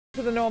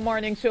To the No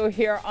Morning Show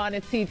here on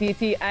a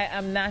TTT. I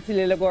am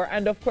Natalie Lagore,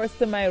 and of course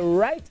to my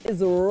right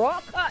is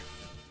Rockut,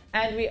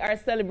 and we are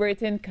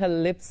celebrating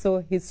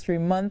Calypso History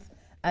Month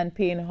and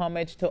paying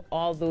homage to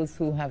all those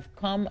who have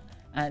come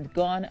and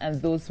gone,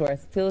 and those who are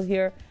still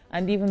here,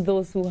 and even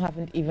those who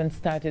haven't even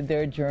started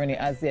their journey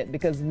as yet,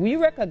 because we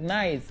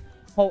recognize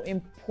how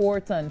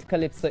important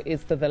Calypso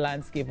is to the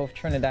landscape of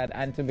Trinidad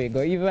and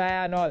Tobago. Even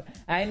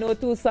I know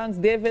two songs.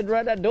 David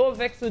Rudder, don't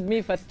vex with me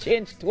if I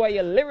change two of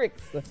your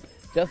lyrics.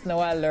 Just now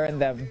I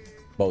learned them.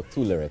 About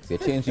two lyrics. You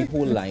changed the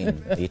whole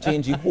line. You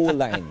changed the whole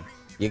line.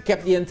 You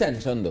kept the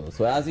intention though.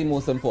 So that's the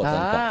most important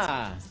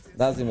part.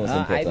 That's the most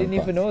important part. I didn't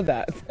even know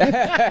that.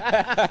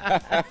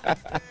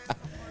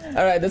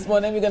 All right, this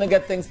morning we're going to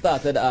get things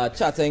started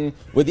chatting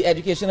with the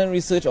Education and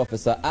Research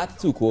Officer at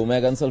TUCO,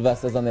 Megan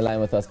Sylvester's on the line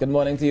with us. Good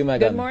morning to you,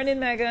 Megan. Good morning,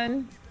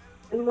 Megan.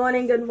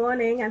 Good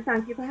morning, and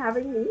thank you for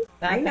having me.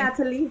 Hi,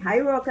 Natalie. Hi,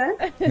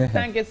 Rockut.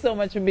 Thank you so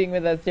much for being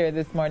with us here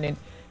this morning.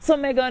 So,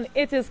 Megan,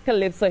 it is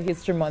Calypso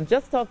History Month.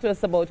 Just talk to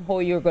us about how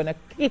you're going to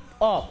kick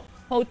off,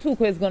 how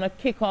TUCO is going to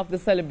kick off the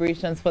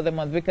celebrations for the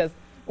month, because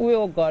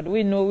oh God,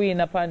 we know we're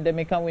in a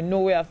pandemic and we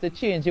know we have to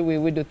change the way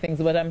we do things,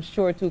 but I'm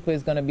sure TUCO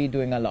is going to be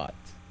doing a lot.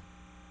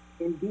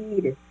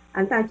 Indeed.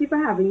 And thank you for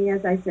having me,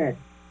 as I said.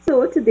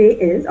 So today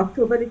is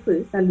October the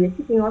 1st, and we're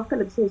kicking off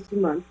Calypso History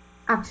Month,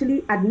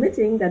 actually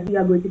admitting that we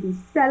are going to be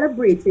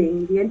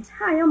celebrating the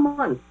entire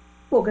month,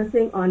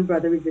 focusing on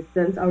brother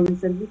resistance, our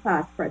recently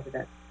passed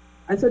president.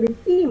 And so the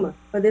theme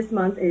for this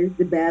month is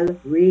The Bell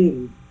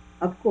Rings.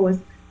 Of course,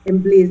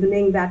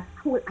 emblazoning that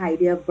whole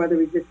idea of brother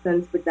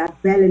resistance with that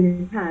bell in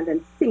his hand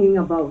and singing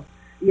about,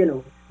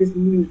 this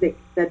music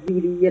that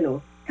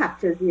really,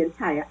 captures the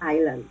entire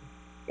island.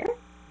 Yeah?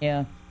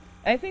 Yeah.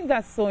 I think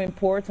that's so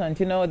important.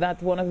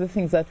 That one of the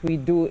things that we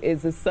do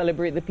is to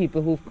celebrate the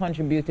people who've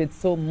contributed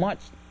so much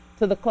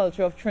to the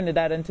culture of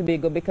Trinidad and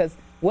Tobago, because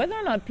whether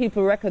or not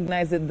people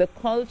recognize it, the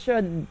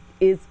culture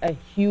is a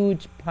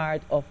huge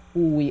part of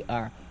who we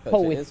are. How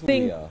we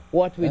think,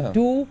 what we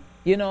do,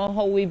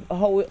 how we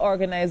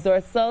organize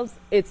ourselves.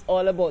 It's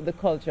all about the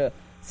culture.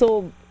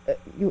 So,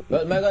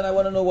 well, Megan, I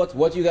want to know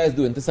what you guys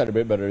doing to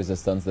celebrate brother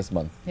resistance this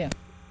month. Yeah.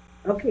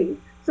 Okay.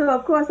 So,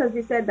 of course, as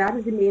we said, that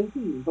is the main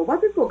theme. But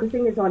what we're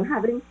focusing is on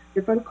having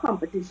different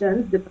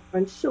competitions,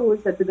 different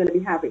shows that we're going to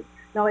be having.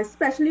 Now,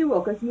 especially,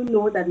 Rockers, you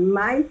know that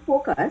my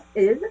focus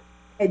is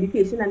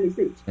education and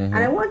research. And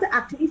I want to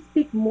actually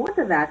speak more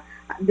to that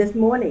this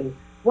morning.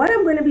 What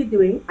I'm going to be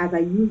doing, as I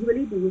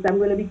usually do, is I'm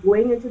going to be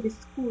going into the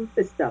school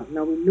system.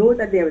 Now, we know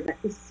that there is an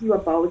issue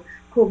about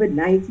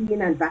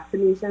COVID-19 and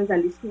vaccinations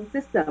and the school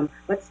system.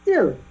 But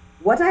still,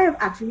 what I have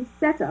actually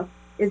set up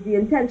is the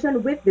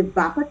intention with the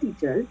VAPA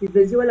teachers, the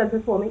visual and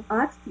performing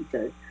arts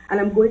teachers.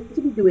 And I'm going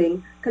to be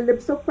doing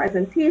Calypso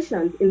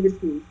presentations in the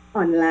schools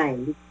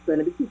online. We're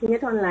going to be keeping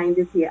it online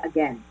this year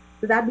again.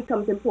 So that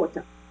becomes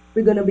important.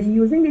 We're going to be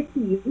using the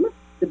theme,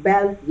 The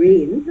Bell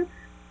Rings,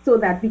 so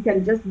that we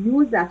can just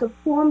use that to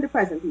form the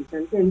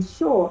presentation to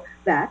ensure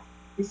that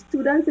the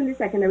students in the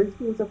secondary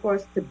schools, of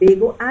course,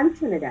 Tobago and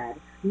Trinidad,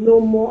 know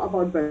more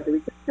about brother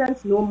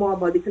resistance, know more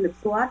about the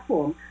Calypso art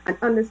form, and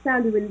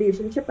understand the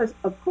relationship,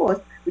 of course,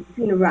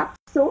 between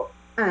Rapso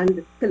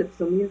and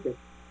Calypso music.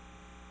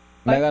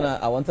 Megan,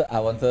 I want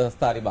to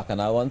start it back. And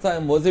at one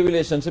time, what's the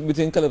relationship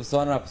between Calypso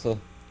and Rapso?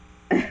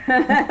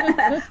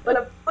 Well,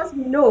 of course,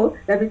 we know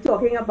that we're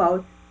talking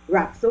about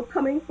Rapso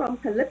coming from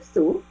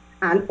Calypso,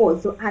 and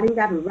also adding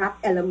that rap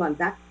element,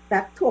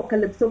 that talk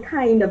Calypso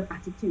kind of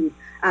attitude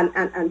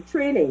and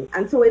training.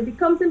 And so it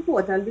becomes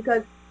important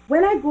because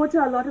when I go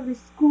to a lot of the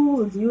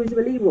schools,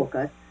 usually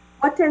Rockers,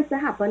 what tends to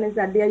happen is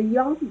that there are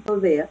young people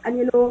there.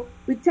 And,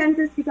 we tend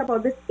to speak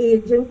about this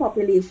aging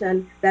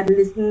population that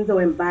listens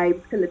or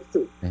imbibes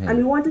Calypso. And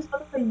we want to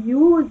sort of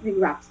use the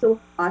Rapso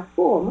art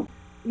form,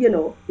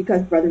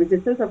 because brother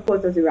resistance, of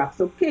course, is the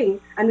Rapso king.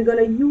 And we're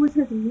going to use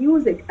his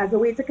music as a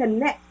way to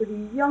connect with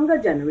the younger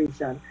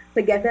generation,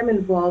 to get them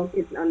involved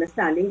in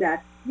understanding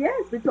that,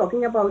 yes, we're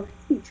talking about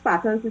speech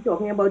patterns, we're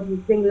talking about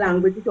using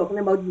language, we're talking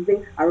about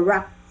using a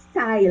rap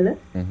style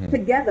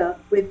together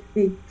with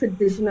the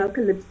traditional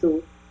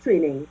Calypso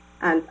training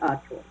and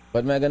art form.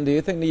 But Megan, do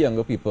you think the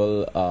younger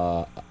people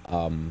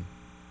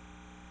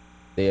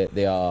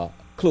they are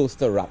close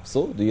to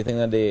Rapso? Do you think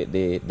that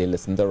they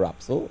listen to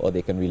Rapso, or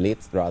they can relate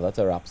rather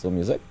to Rapso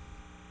music?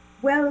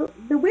 Well,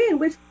 the way in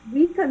which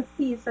we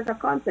conceive such a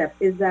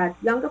concept is that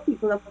younger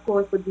people, of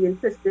course, would be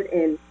interested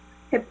in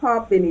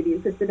hip-hop, they may be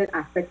interested in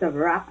aspects of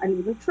rap and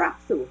even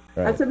trapso.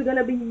 Right. And so we're going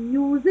to be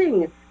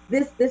using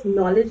this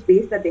knowledge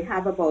base that they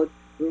have about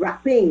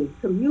rapping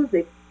to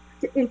music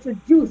to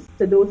introduce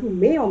to those who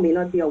may or may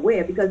not be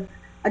aware, because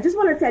I just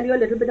want to tell you a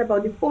little bit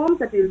about the forms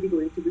that we'll be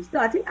going to. We're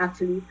starting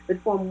actually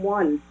with Form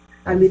 1,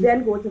 and we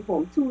then go to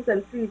Form 2s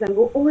and 3s and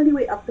go all the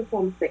way up to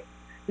Form 6,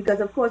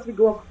 because of course we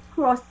go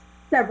across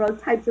several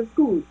types of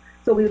schools.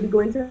 So we'll be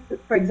going to,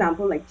 for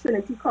example, like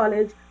Trinity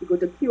College, we go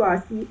to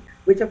QRC,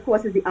 which of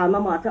course is the alma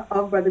mater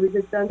of brother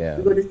resistance. Yeah.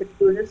 We go to St.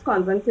 Joseph's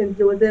Convent, St.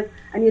 Joseph,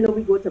 and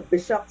we go to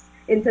Bishops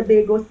in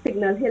Tobago,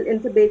 Signal Hill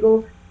in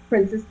Tobago,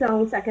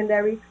 Princestown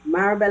Secondary,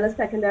 Marabella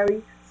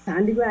Secondary,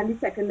 Sandy Grande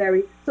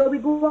Secondary. So we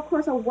go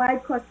across a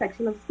wide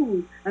cross-section of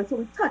schools, and so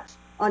we touch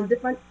on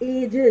different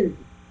ages,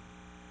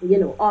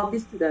 of the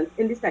students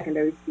in the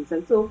secondary schools.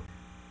 And so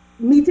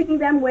meeting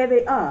them where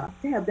they are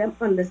to help them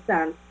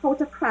understand how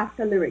to craft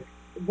a lyric,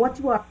 what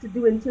you have to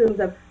do in terms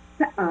of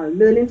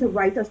learning to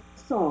write a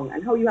song,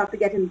 and how you have to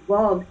get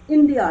involved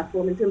in the art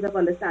form in terms of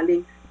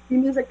understanding the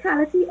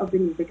musicality of the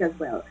music as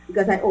well.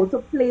 Because I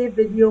also play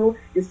video,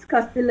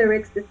 discuss the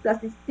lyrics, discuss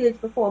the stage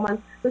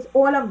performance. So it's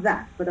all of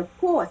that. But of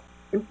course,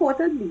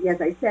 importantly,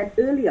 as I said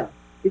earlier,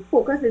 the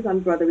focus is on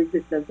Brother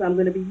Resistance. So I'm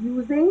going to be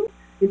using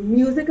the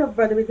music of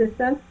Brother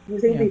Resistance,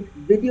 using the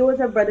videos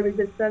of Brother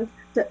Resistance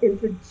to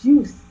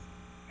introduce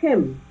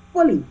him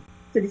fully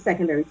to the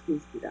secondary school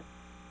students.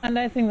 And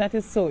I think that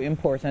is so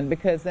important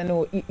because,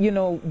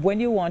 when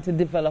you want to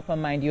develop a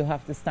mind, you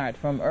have to start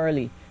from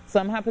early. So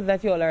I'm happy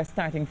that you all are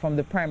starting from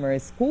the primary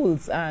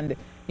schools. And,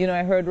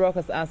 I heard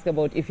Ruckus ask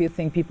about if you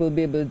think people will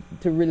be able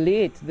to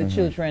relate the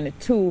children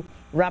to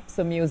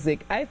rhapsody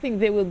music. I think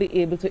they will be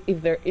able to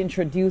if they're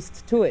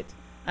introduced to it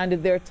and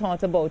if they're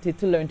taught about it,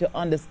 to learn to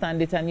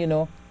understand it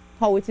and,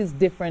 how it is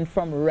different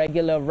from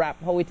regular rap,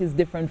 how it is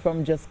different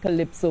from just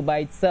calypso by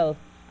itself,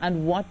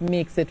 and what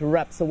makes it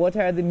rap. So what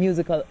are the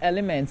musical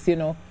elements,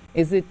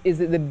 Is it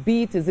the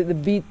beat? Is it the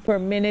beat per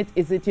minute?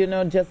 Is it,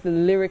 just the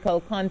lyrical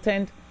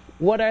content?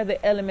 What are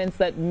the elements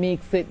that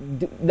make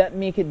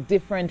it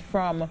different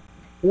from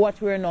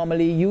what we're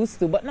normally used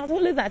to? But not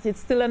only that, it's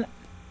still an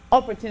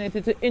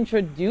opportunity to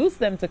introduce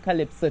them to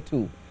calypso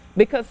too.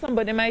 Because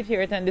somebody might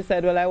hear it and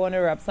decide, well, I want to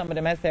rap. Somebody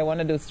might say, I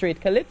want to do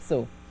straight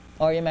calypso.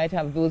 Or you might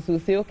have those who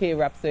say, okay,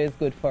 rhapsody is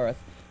good for us.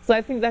 So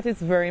I think that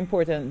it's very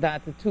important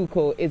that the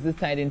TUCO is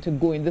deciding to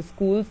go in the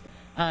schools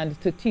and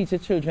to teach the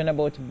children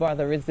about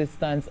Brother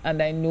Resistance.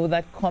 And I know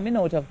that coming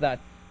out of that,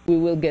 we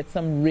will get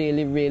some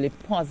really, really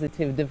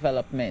positive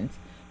developments.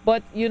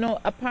 But,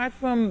 apart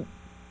from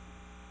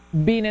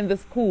being in the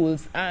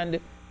schools and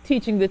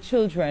teaching the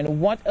children,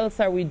 what else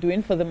are we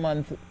doing for the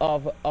month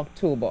of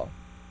October?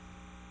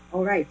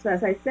 All right. So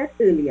as I said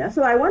earlier,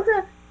 so I want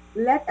to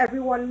let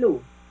everyone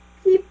know,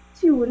 keep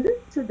tuned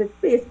to the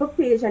Facebook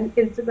page and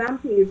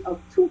Instagram page of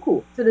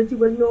TUCO so that you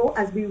will know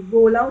as we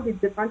roll out the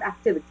different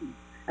activities.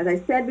 As I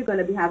said, we're going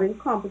to be having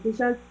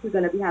competitions, we're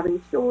going to be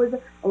having shows,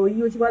 our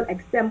usual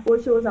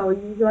extempo shows, our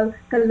usual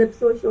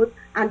calypso shows,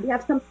 and we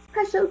have some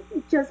special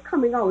features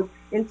coming out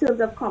in terms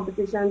of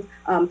competitions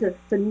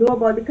to know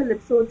about the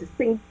calypso, to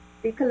sing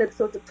the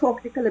calypso, to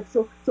talk the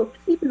calypso. So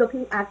keep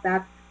looking at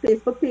that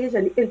Facebook page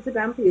and the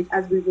Instagram page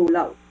as we roll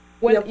out.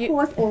 Well, we, of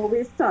course,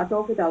 always start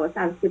off with our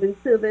Thanksgiving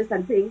service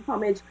and paying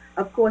homage,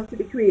 of course, to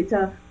the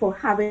Creator for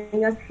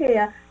having us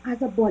here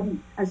as a body,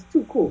 as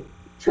TUCO.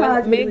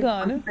 Well,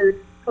 Megan,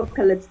 of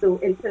Calypso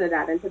in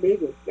Trinidad and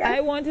Tobago. Yeah?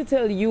 I want to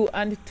tell you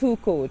and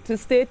TUCO to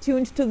stay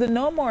tuned to the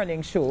No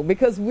Morning Show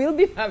because we'll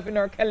be having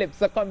our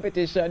Calypso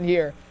competition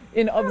here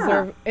in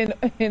observation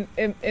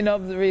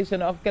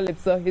of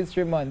Calypso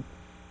History Month.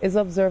 Is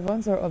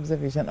observance or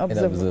observation?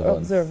 Observance.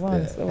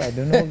 Yeah. Oh, I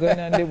don't know going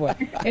on the one.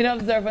 In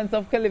observance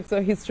of Calypso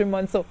History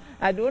Month. So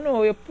I don't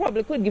know, you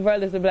probably could give her a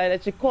little bit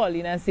that she call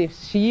in and see if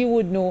she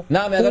would know.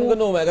 Nah, Megan gonna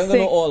know. Megan gonna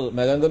know all.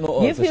 Megan gonna know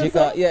all. You So feel she so?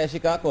 can't, yeah, she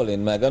can't call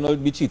in. Megan will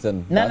be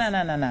cheating. No.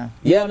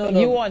 Yeah, no.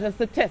 You want us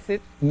to test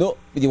it? No,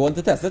 you want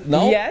to test it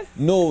now? Yes.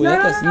 No, we are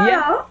testing.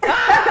 Yeah.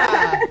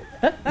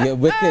 You're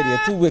wicked. You're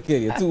too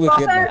wicked. You're too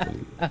wicked,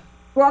 Natalie.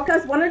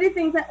 Rockers, one of the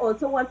things I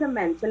also want to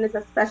mention is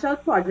a special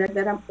project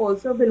that I've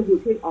also been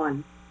working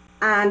on.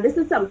 And this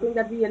is something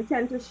that we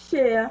intend to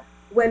share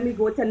when we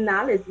go to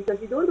NALIS, because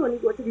we don't only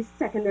go to the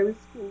secondary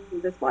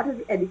schools as part of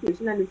the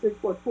education and research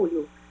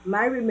portfolio.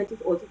 My remit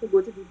is also to go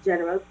to the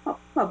general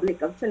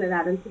public of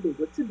Trinidad and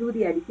Tobago to do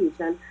the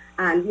education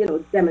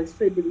and,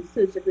 demonstrate the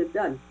research that we've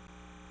done.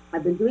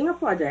 I've been doing a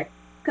project,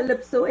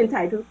 Calypso,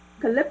 entitled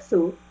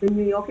Calypso, the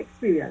New York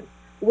Experience,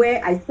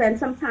 where I spent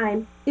some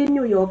time in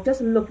New York just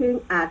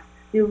looking at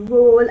the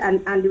role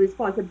and the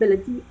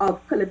responsibility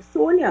of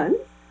Calypsonians,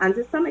 and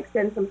to some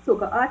extent some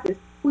soca artists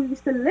who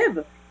used to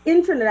live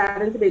in Trinidad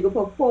and Tobago,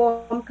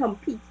 perform,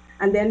 compete,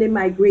 and then they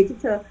migrated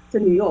to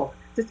New York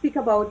to speak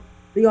about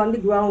the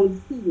on-the-ground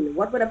scene,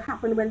 what would have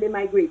happened when they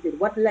migrated,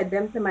 what led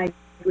them to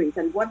migrate,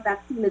 and what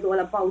that scene is all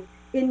about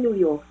in New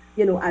York,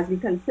 as we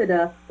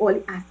consider all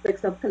the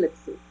aspects of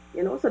Calypso,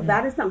 So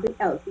that is something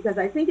else, because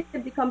I think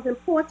it becomes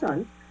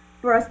important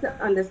for us to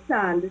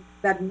understand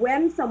that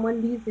when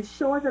someone leaves the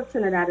shores of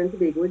Trinidad and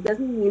Tobago, it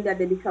doesn't mean that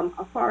they become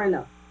a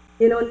foreigner.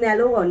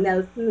 Nello or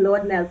Nelson,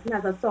 Lord Nelson,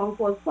 has a song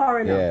called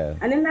Foreigner. Yeah.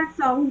 And in that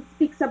song, he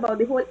speaks about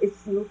the whole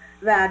issue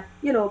that,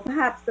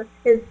 perhaps the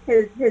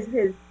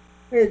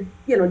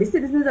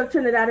citizens of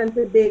Trinidad and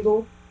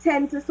Tobago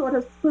tend to sort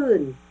of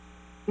spurn,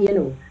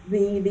 the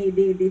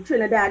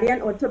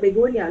Trinidadian or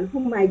Tobagonian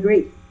who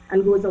migrates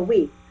and goes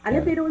away. And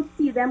if they don't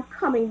see them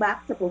coming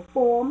back to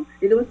perform,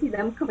 they don't see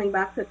them coming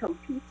back to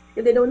compete,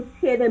 if they don't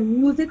hear their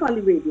music on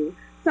the radio,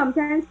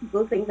 sometimes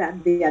people think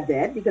that they are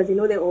dead because, there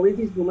are always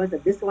these rumors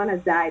that this one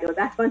has died or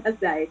that one has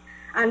died.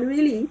 And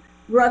really,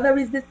 Brother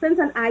Resistance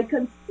and I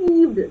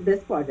conceived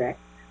this project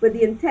with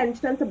the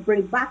intention to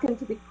bring back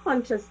into the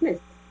consciousness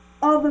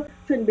of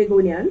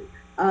Trinbagonians,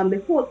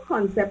 the whole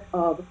concept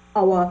of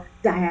our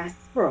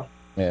diaspora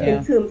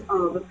in terms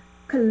of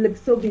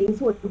Calypso being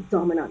so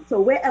dominant.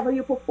 So wherever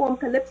you perform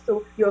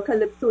Calypso, you're a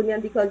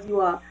Calypsonian because you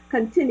are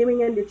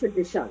continuing in the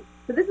tradition.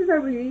 So this is a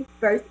really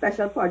very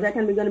special project,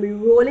 and we're going to be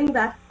rolling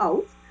that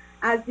out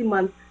as the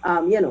month,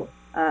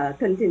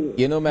 continues.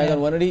 You know, Megan,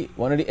 one of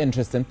the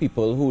interesting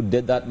people who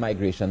did that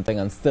migration thing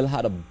and still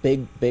had a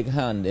big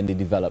hand in the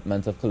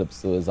development of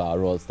Calypso is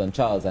Ralston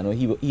Charles. I know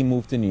he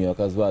moved to New York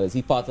as well. Is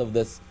he part of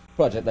this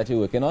project that you're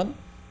working on?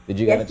 Did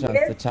you get a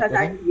chance to chat with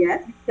him?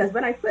 Yes, because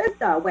when I first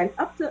went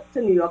up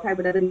to New York, I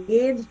would have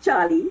engaged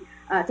Charlie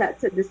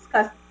to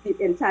discuss the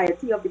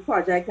entirety of the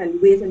project and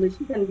the ways in which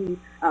he can be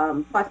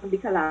part of the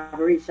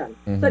collaboration.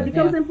 So it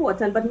becomes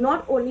important, but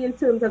not only in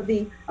terms of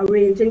the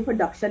arranging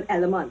production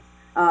elements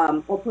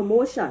or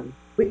promotion.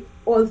 We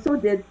also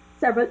did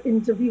several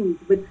interviews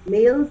with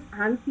males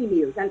and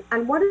females.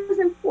 And what is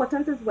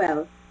important as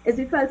well is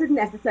we felt it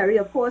necessary,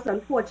 of course,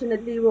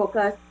 unfortunately,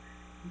 Rokas,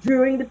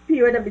 during the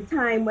period of the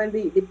time when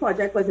the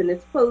project was in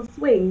its full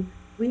swing,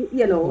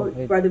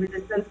 Brother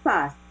Resistance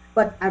passed.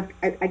 But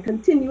I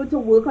continued to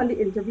work on the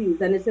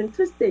interviews, and it's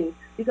interesting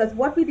because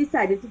what we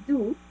decided to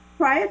do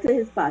prior to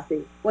his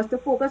passing was to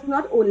focus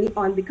not only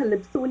on the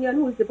Calypsonian,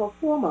 who is the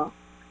performer,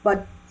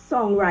 but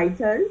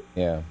songwriters,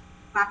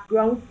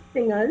 background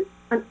singers,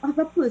 and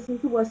other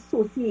persons who are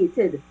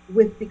associated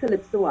with the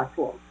Calypso art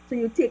form. So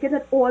you take it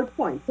at all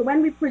points. So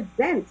when we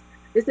present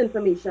this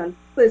information,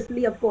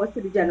 firstly, of course,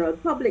 to the general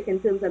public in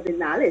terms of the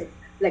NALIS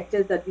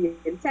lectures that we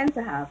intend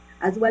to have,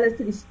 as well as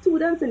to the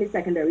students in the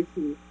secondary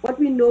school, what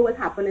we know will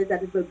happen is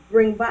that it will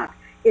bring back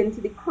into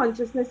the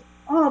consciousness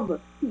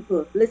of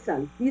people.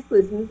 Listen, these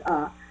persons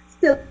are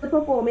still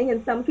performing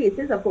in some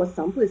cases. Of course,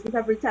 some persons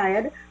have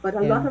retired, but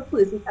a lot of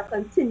persons have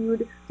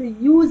continued to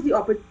use the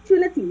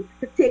opportunity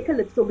to take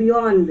Calypso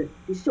beyond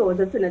the shores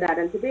of Trinidad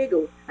and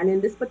Tobago, and in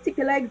this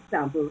particular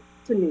example,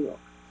 to New York.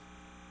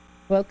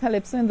 Well,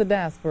 Calypso in the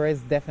diaspora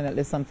is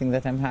definitely something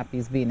that I'm happy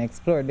is being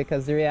explored,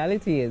 because the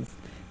reality is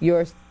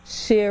you're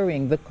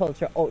sharing the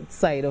culture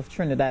outside of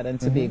Trinidad and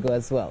Tobago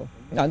as well.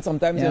 And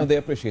sometimes, they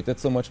appreciate it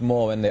so much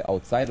more when they're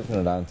outside of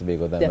Trinidad and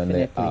Tobago than when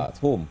they are at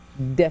home.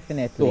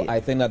 Definitely. So I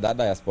think that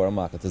diaspora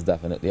market is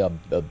definitely a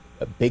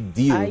big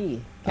deal. I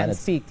can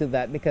speak to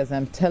that, because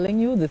I'm telling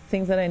you, the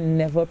things that I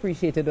never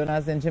appreciated when I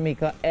was in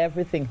Jamaica,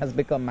 everything has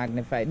become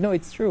magnified. No,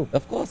 it's true.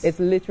 Of course. It's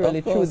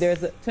literally true.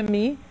 To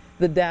me,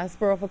 the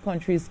diaspora of a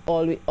country is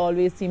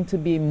always seem to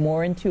be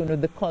more in tune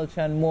with the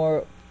culture and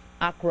more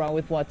accurate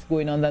with what's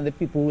going on than the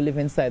people who live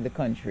inside the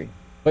country.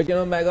 But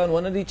Megan,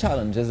 one of the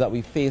challenges that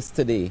we face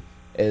today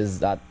is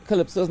that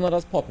Calypso is not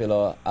as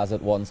popular as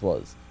it once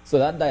was. So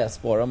that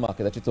diaspora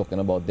market that you're talking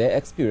about, their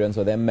experience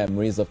or their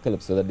memories of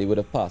Calypso that they would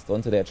have passed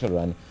on to their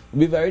children would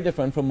be very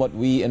different from what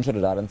we in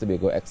Trinidad and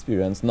Tobago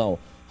experience now.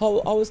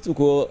 How is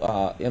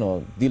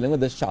TUCO, dealing with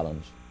this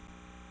challenge?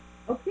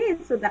 Okay,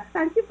 so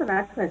thank you for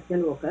that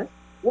question, Rokas.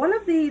 One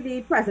of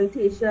the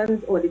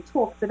presentations or the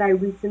talks that I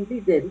recently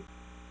did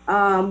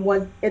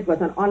was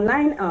an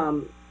online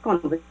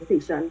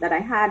conversation that I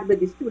had with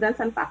the students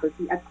and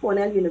faculty at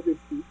Cornell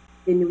University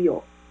in New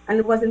York. And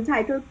it was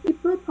entitled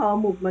People, Power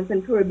Movements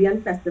and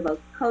Caribbean Festival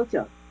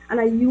Culture. And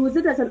I used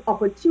it as an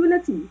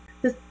opportunity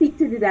to speak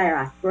to the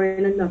diaspora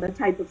in another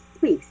type of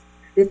space,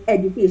 this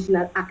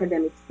educational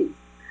academic space.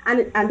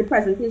 And the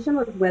presentation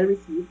was well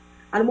received.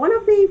 And one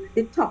of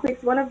the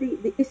topics, one of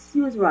the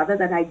issues rather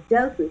that I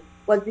dealt with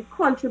was the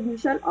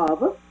contribution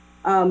of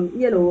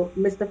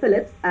Mr.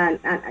 Phillips and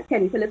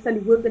Kenny Phillips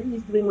and the work that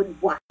he's doing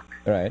with WAC.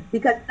 Right.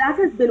 Because that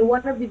has been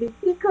one of the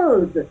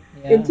vehicles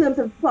in terms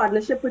of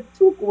partnership with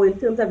TUCO, in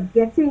terms of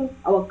getting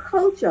our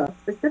culture,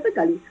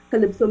 specifically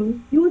Calypso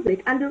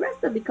music and the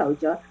rest of the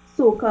culture,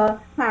 soca,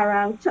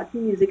 parang,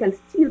 chutney music, and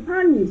steel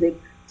pan music,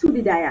 to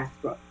the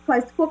diaspora. So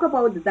I spoke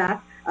about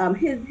that,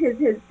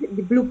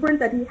 the blueprint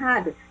that he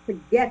had to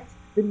get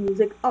the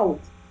music out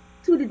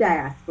to the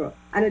diaspora.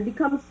 And it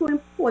becomes so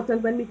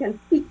important when we can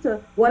speak to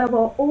one of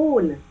our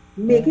own,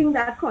 making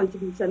that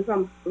contribution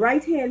from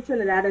right here in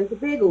Trinidad and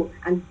Tobago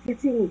and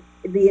getting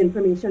the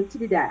information to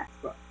the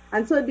diaspora.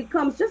 And so it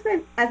becomes, just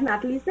as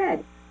Natalie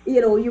said,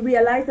 you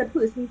realize that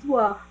persons who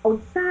are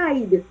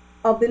outside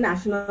of the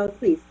national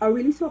space are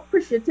really so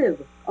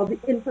appreciative of the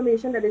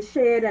information that is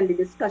shared and the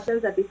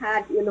discussions that we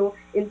had,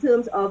 in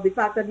terms of the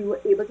fact that we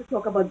were able to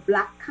talk about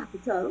Black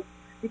Capital,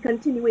 the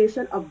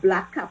continuation of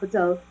Black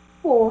Capital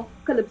for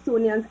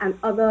Calypsonians and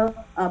other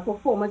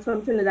performers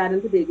from Trinidad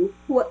and Tobago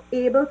who are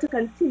able to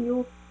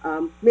continue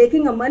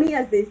making a money,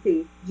 as they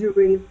say,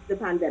 during the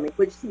pandemic,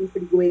 which seems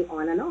to be going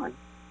on and on.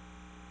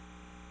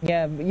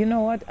 Yeah, you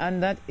know what?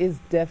 And that is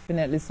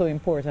definitely so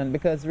important,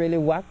 because really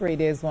WAC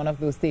Radio is one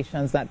of those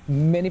stations that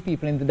many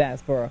people in the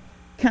diaspora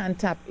can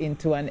tap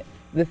into. And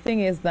the thing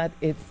is that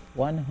it's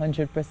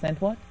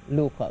 100% what?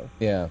 Local.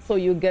 Yeah. So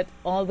you get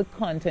all the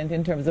content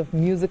in terms of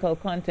musical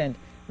content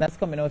that's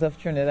coming out of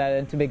Trinidad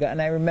and Tobago.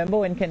 And I remember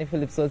when Kenny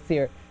Phillips was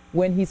here,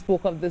 when he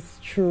spoke of the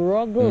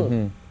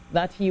struggle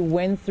that he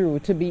went through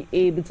to be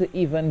able to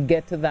even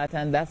get to that,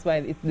 and that's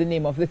why the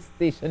name of this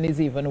station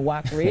is even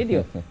Whack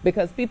Radio,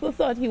 because people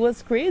thought he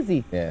was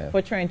crazy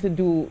for trying to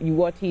do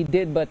what he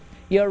did. But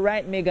you're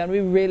right, Megan, we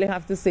really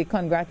have to say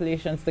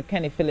congratulations to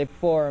Kenny Phillip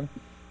for,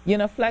 you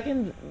know,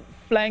 flying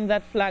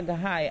that flag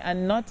high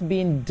and not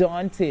being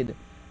daunted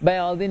by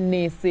all the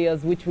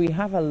naysayers, which we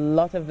have a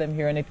lot of them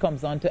here, and it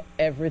comes on to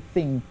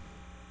everything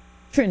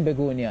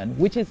Trinbagonian,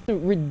 which is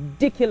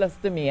ridiculous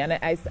to me, and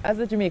as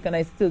a Jamaican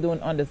I still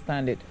don't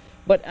understand it.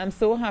 But I'm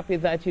so happy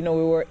that, you know,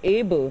 we were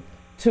able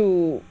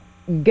to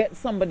get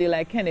somebody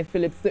like Kenny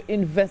Phillips to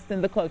invest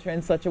in the culture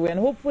in such a way, and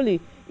hopefully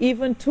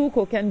even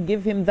TUCO can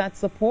give him that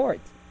support,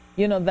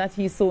 you know, that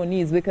he so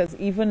needs, because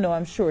even though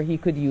I'm sure he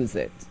could use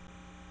it.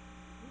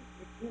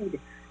 Indeed.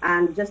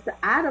 And just to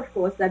add, of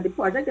course, that the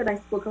project that I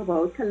spoke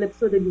about,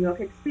 Calypso, the New York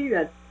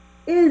Experience,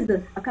 is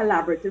a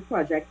collaborative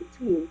project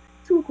between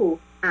TUCO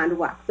and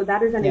WAC. So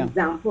that is an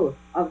example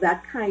of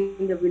that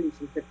kind of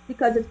relationship,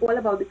 because it's all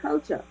about the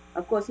culture.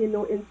 Of course, you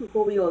know, in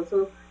TUCO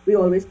we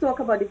always talk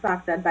about the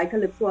fact that by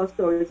Calypso our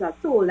stories are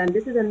told, and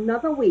this is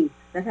another way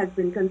that has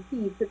been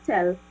conceived to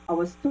tell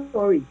our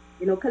story.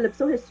 You know,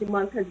 Calypso History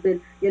Month has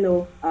been, you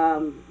know,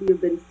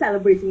 we've been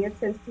celebrating it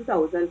since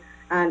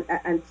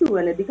 2002,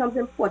 and it becomes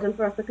important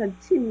for us to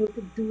continue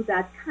to do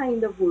that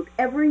kind of work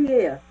every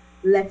year,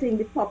 letting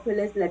the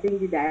populace, letting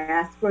the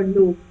diaspora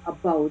know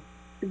about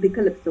the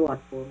Calypso art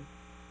form.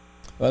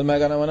 Well,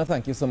 Megan, I want to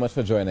thank you so much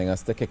for joining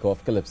us to kick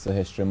off Calypso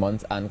History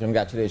Month, and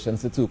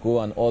congratulations to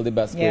TUCO, and all the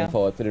best going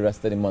forward for the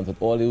rest of the month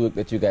with all the work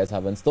that you guys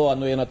have in store. I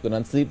know you're not going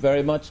to sleep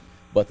very much,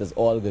 but it's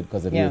all good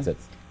because of you.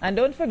 And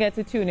don't forget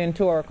to tune in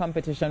to our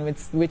competition,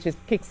 which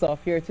kicks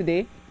off here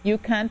today. You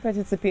can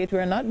participate.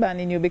 We're not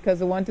banning you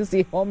because we want to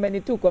see how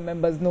many TUCO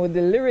members know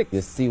the lyrics.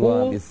 You see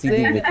what? You see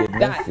the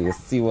wickedness? You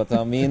see what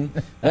I mean?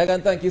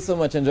 Megan, thank you so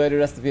much. Enjoy the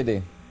rest of your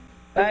day.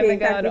 Bye,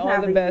 Megan.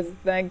 All the best.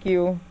 Thank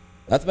you.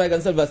 That's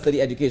Megan Sylvester, the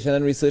Education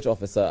and Research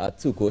Officer at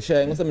TUCO,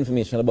 sharing some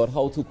information about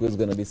how TUCO is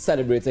going to be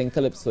celebrating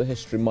Calypso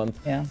History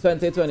Month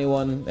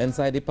 2021.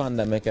 Inside the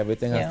pandemic,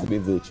 everything has to be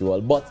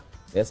virtual, but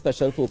there's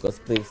special focus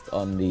placed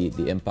on the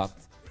impact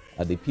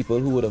of the people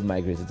who would have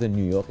migrated to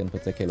New York in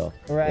particular.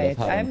 Right.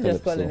 I'm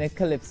just calling it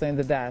Calypso in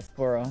the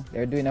diaspora.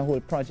 They're doing a whole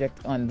project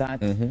on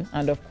that.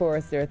 And of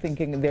course, they're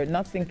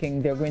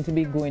going to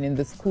be going in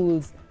the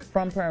schools,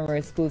 from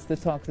primary schools, to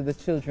talk to the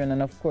children,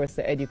 and of course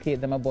to educate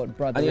them about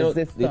brother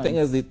resistance. The thing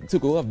is, the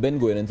TUCO have been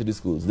going into the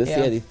schools. This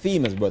year the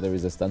theme is brother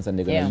resistance, and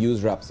they're going to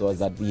use Rapso as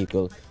that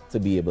vehicle to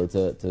be able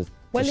to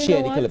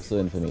share the Calypso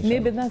information.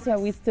 Maybe that's why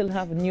we still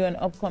have new and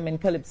upcoming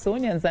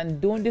Calypsonians, and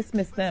don't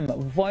dismiss them.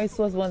 Voice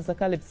was once a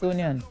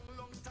Calypsonian.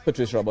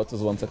 Patricia Roberts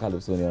was once a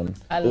Calypsonian.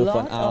 A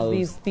lot of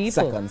these people.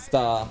 Second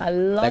Star. A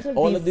lot of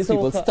all of these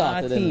people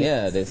started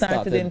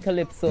in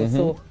Calypso.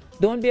 So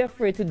don't be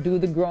afraid to do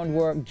the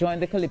groundwork, join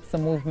the Calypso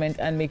movement,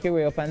 and make your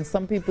way up. And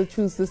some people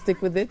choose to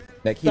stick with it.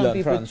 Like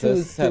Helen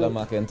Francis, Heather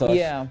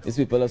McIntosh. These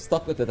people have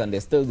stuck with it, and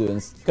they're still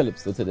doing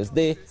Calypso to this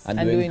day. And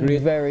doing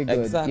great. Very good.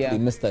 Exactly.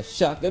 Mr.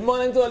 Shaq. Good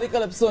morning to all the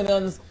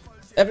Calypsonians.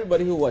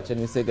 Everybody who watching,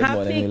 we say good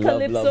morning. We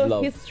love, love,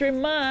 love. History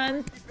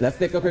Month. Let's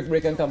take a quick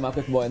break and come back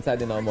with more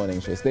inside in our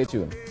morning show. Stay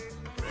tuned.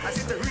 I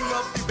see the ring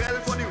of the bell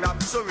for the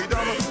Rapso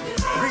rhythm.